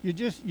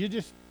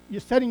 You're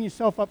setting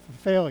yourself up for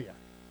failure.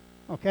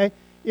 Okay?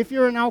 If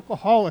you're an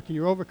alcoholic and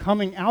you're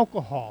overcoming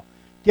alcohol,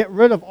 get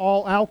rid of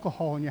all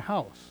alcohol in your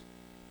house.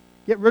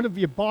 Get rid of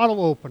your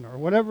bottle opener or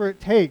whatever it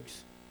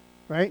takes.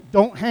 Right?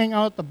 Don't hang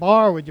out at the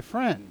bar with your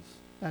friends.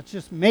 That's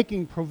just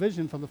making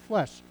provision for the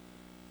flesh.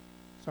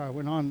 Sorry, I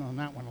went on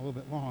that one a little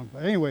bit long.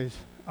 But anyways,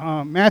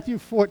 Matthew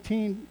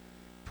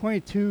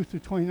 14:22 through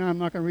 29, I'm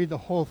not going to read the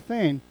whole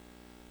thing,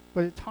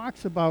 but it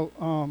talks about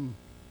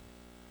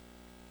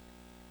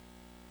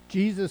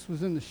Jesus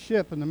was in the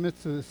ship in the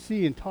midst of the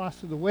sea and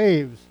tossed to the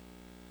waves.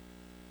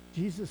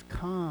 Jesus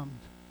calmed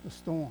the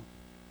storm.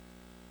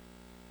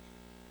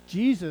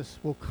 Jesus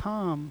will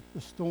calm the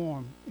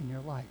storm in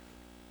your life.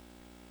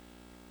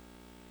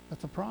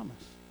 That's a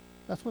promise.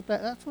 That's what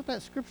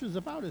that scripture is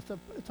about. It's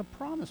a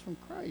promise from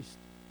Christ.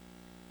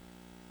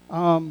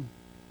 I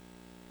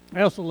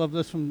also love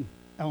this from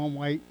Ellen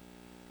White.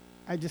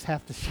 I just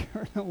have to share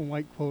an Ellen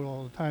White quote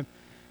all the time.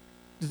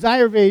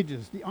 Desire of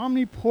ages. The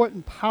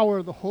omnipotent power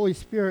of the Holy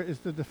Spirit is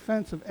the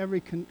defense of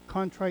every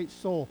contrite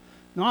soul.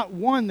 Not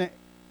one that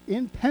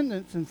in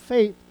penance and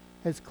faith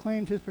has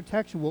claimed his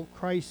protection will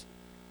Christ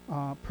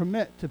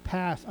permit to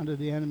pass under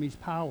the enemy's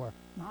power.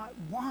 Not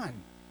one.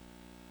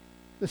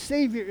 The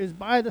Savior is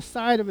by the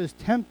side of his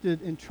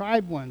tempted and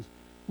tried ones.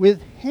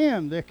 With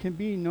him there can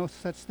be no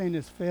such thing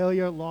as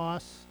failure,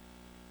 loss,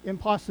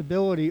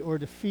 impossibility, or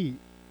defeat.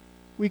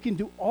 We can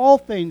do all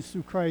things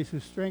through Christ who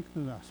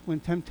strengthens us. When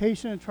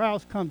temptation and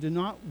trials come, do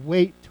not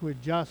wait to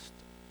adjust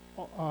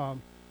all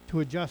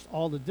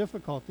the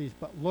difficulties,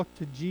 but look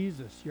to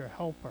Jesus, your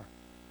helper.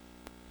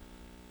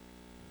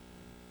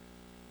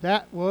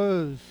 That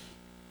was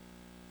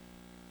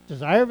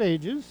Desire of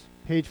Ages,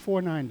 page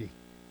 490,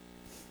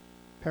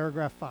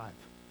 paragraph 5.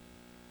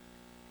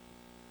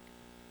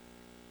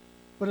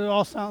 But it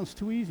all sounds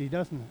too easy,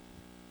 doesn't it?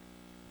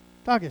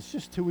 Doug, it's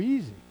just too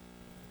easy.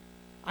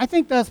 I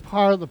think that's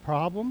part of the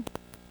problem,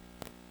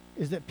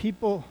 is that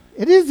people,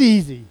 it is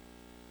easy.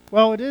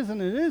 Well, it is and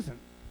it isn't.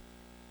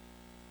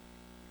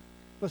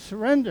 But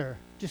surrender,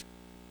 just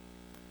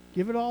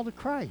Give it all to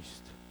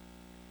Christ.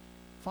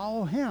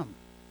 Follow him.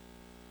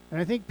 And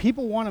I think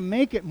people want to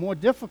make it more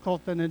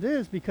difficult than it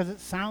is because it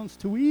sounds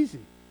too easy.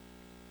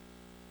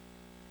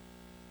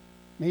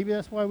 Maybe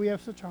that's why we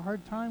have such a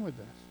hard time with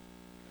this.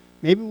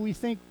 Maybe we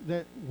think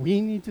that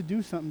we need to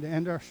do something to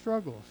end our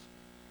struggles.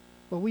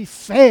 But we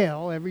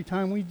fail every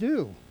time we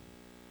do.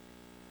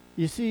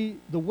 You see,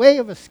 the way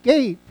of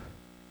escape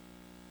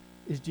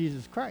is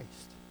Jesus Christ.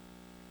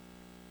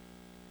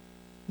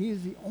 He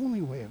is the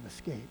only way of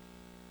escape.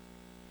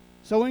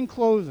 So in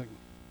closing,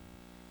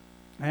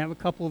 I have a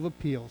couple of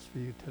appeals for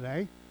you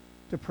today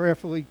to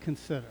prayerfully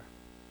consider.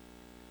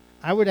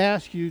 I would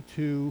ask you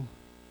to,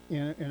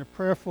 in a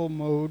prayerful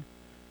mode,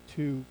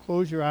 to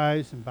close your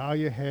eyes and bow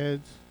your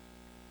heads.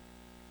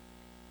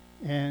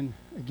 And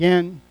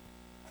again,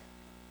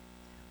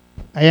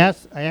 I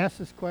ask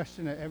this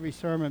question at every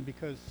sermon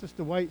because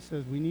Sister White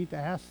says we need to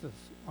ask this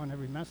on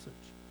every message.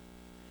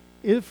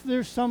 If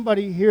there's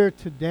somebody here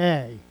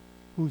today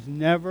who's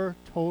never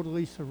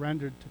totally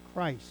surrendered to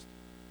Christ,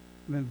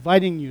 I'm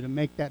inviting you to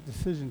make that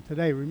decision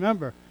today.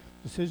 Remember,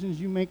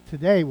 decisions you make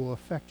today will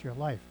affect your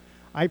life.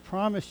 I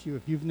promise you,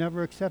 if you've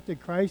never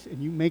accepted Christ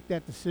and you make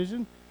that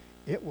decision,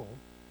 it will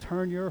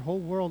turn your whole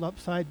world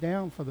upside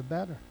down for the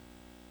better.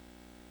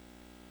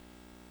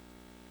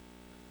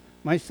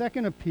 My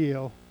second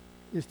appeal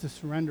is to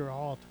surrender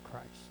all to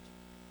Christ.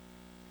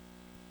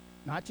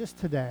 Not just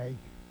today,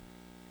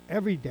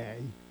 every day,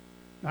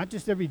 not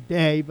just every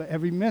day, but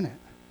every minute.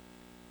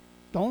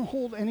 Don't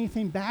hold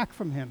anything back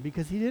from him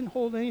because he didn't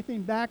hold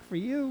anything back for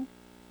you.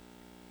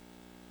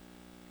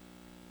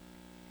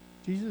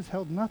 Jesus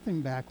held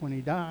nothing back when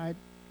he died.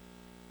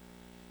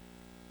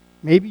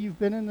 Maybe you've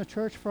been in the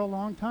church for a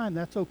long time.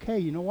 That's okay.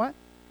 You know what?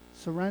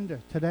 Surrender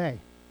today.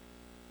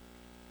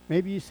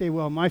 Maybe you say,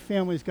 well, my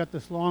family's got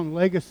this long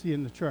legacy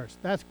in the church.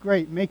 That's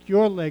great. Make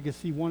your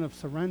legacy one of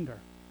surrender.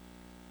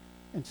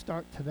 And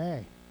start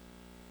today.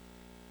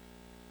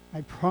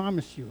 I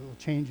promise you it will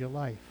change your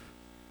life.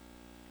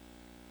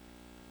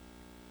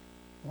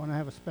 I want to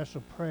have a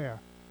special prayer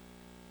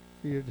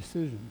for your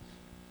decisions.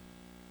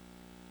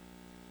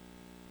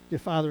 Dear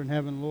Father in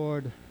heaven,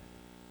 Lord,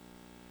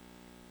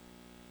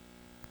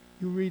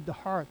 you read the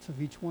hearts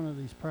of each one of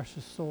these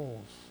precious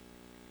souls.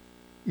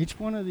 Each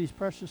one of these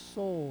precious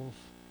souls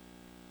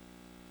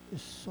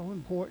is so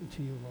important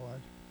to you,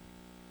 Lord.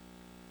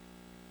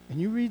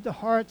 And you read the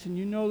hearts and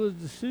you know the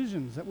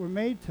decisions that were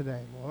made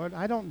today, Lord.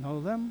 I don't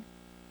know them,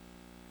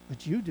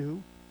 but you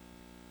do.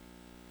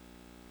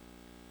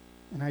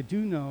 And I do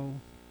know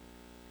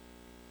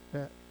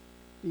that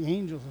the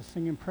angels are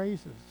singing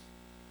praises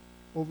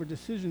over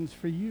decisions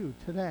for you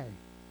today,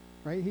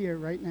 right here,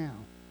 right now.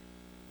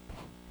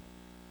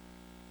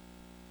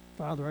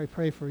 Father, I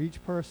pray for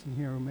each person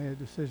here who made a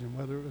decision,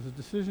 whether it was a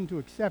decision to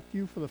accept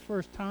you for the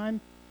first time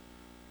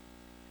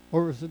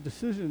or it was a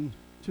decision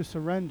to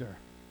surrender.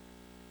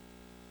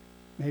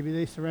 Maybe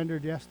they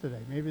surrendered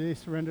yesterday. Maybe they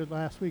surrendered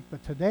last week,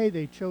 but today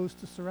they chose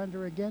to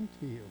surrender again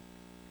to you.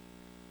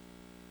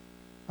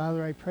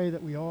 Father, I pray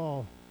that we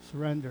all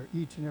surrender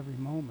each and every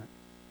moment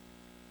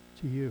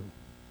to you.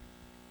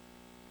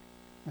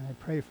 And I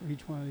pray for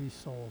each one of these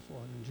souls,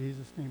 Lord. In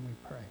Jesus' name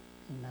we pray.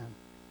 Amen.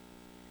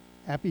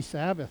 Happy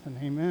Sabbath and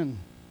amen.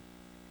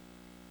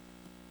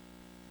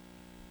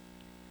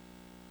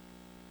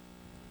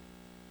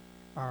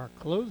 Our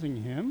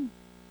closing hymn,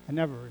 I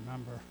never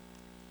remember.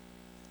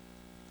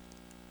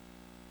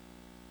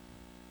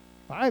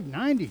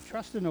 590,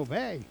 Trust and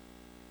Obey.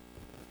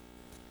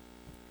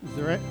 Is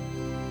there it?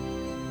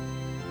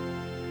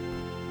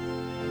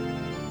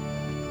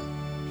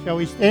 Shall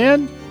we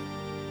stand?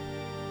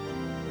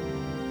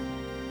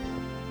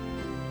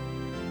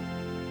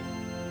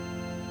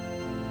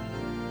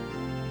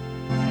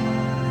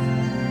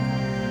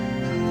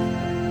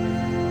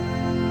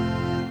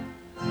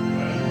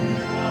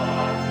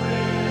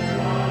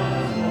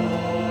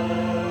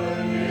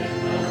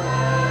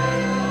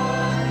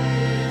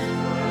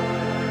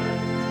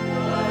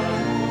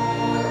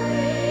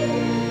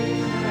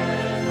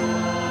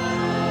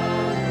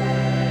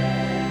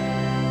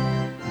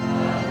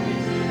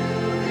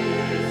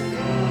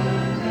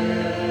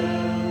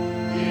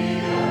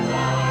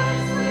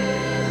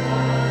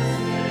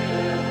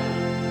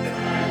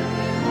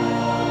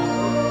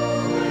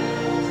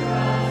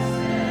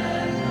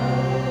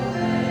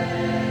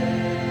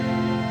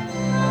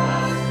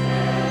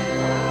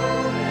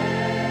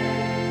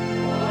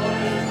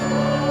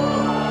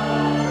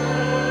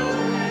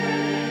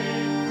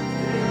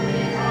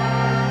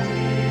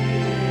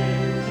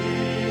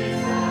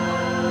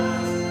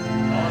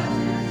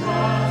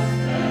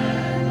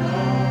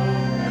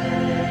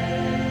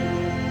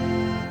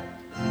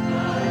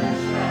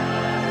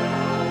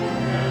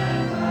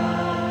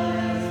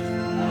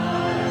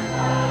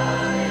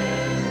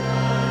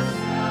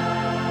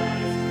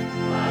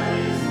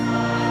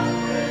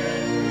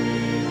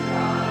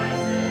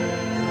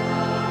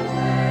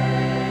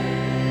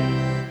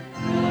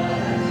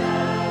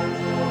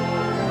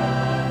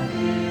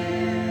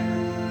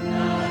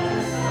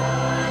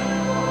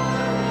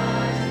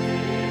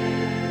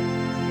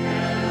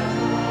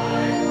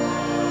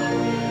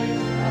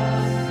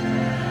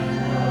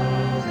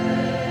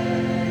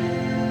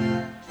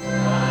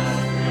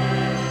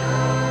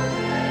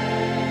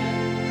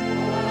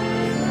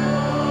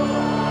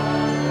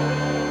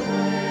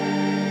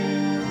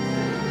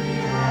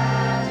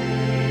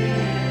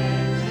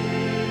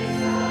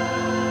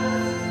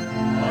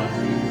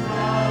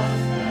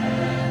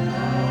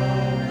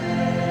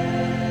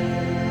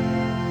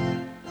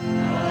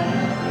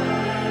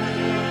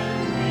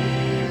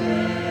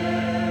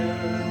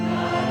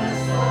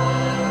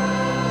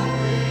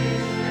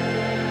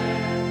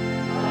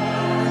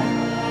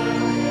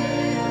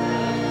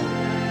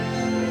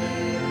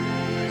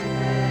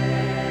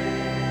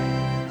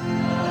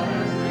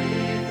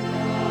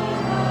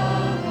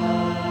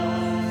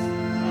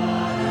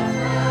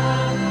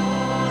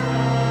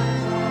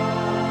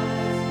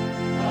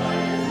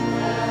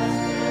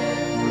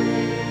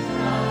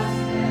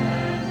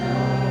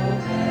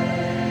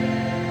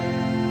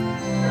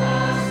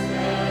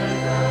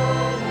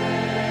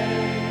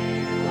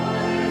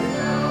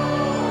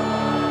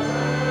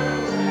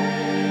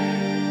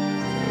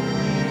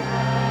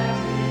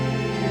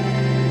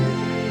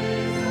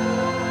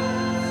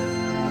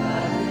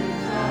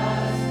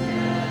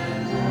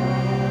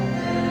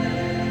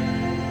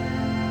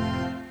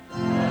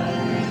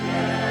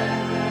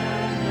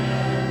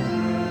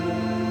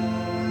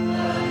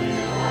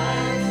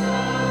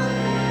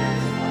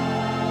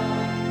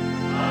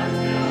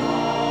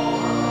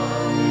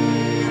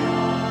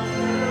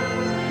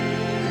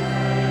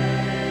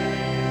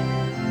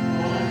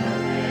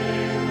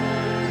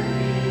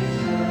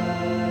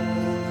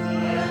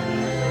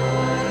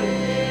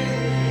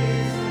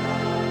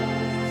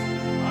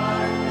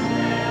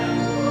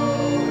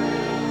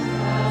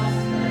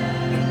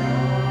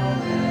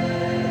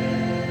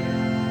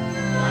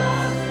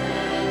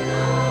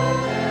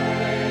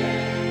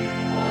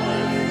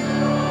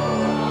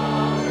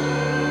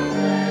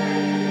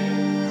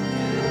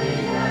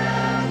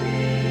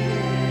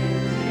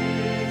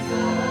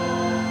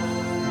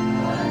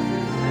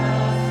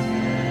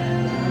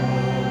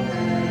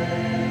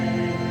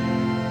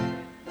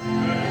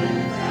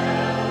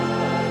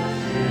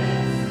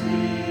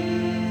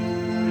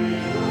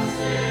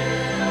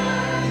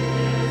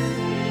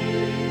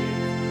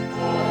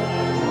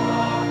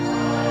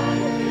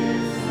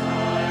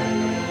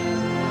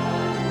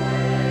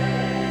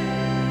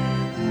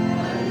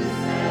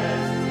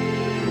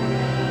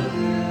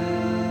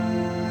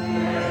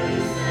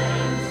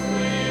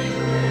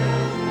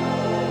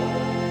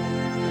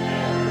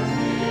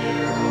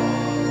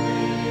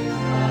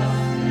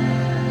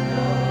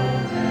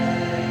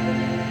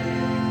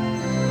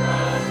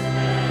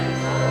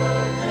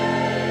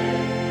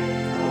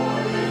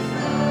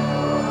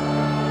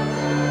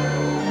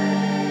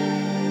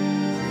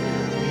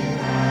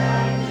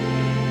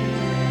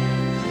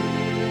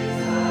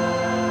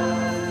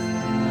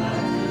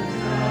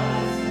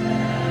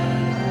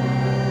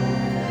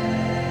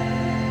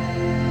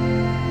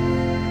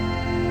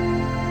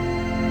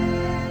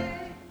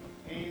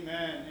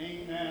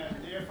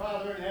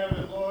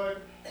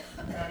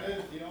 That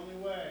is the only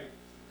way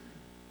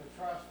to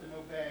trust and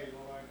obey,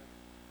 Lord.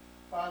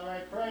 Father,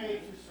 I pray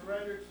to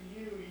surrender to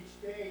you each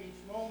day,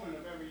 each moment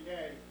of every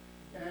day.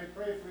 And I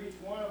pray for each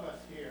one of us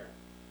here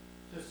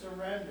to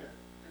surrender.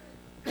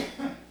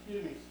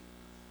 Excuse me.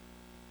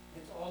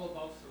 It's all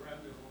about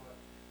surrender, Lord.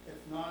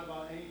 It's not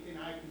about anything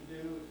I can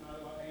do. It's not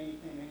about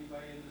anything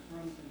anybody in this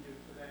room can do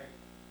today.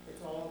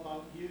 It's all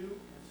about you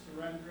and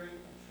surrendering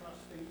and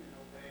trusting and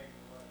obeying,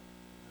 Lord.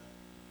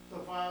 So,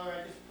 Father,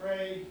 I just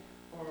pray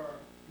for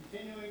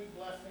continuing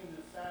blessing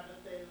the Sabbath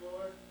day,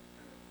 Lord.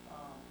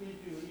 Please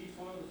be with each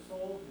one of the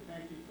souls. We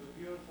thank you for the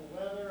beautiful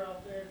weather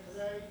out there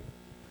today.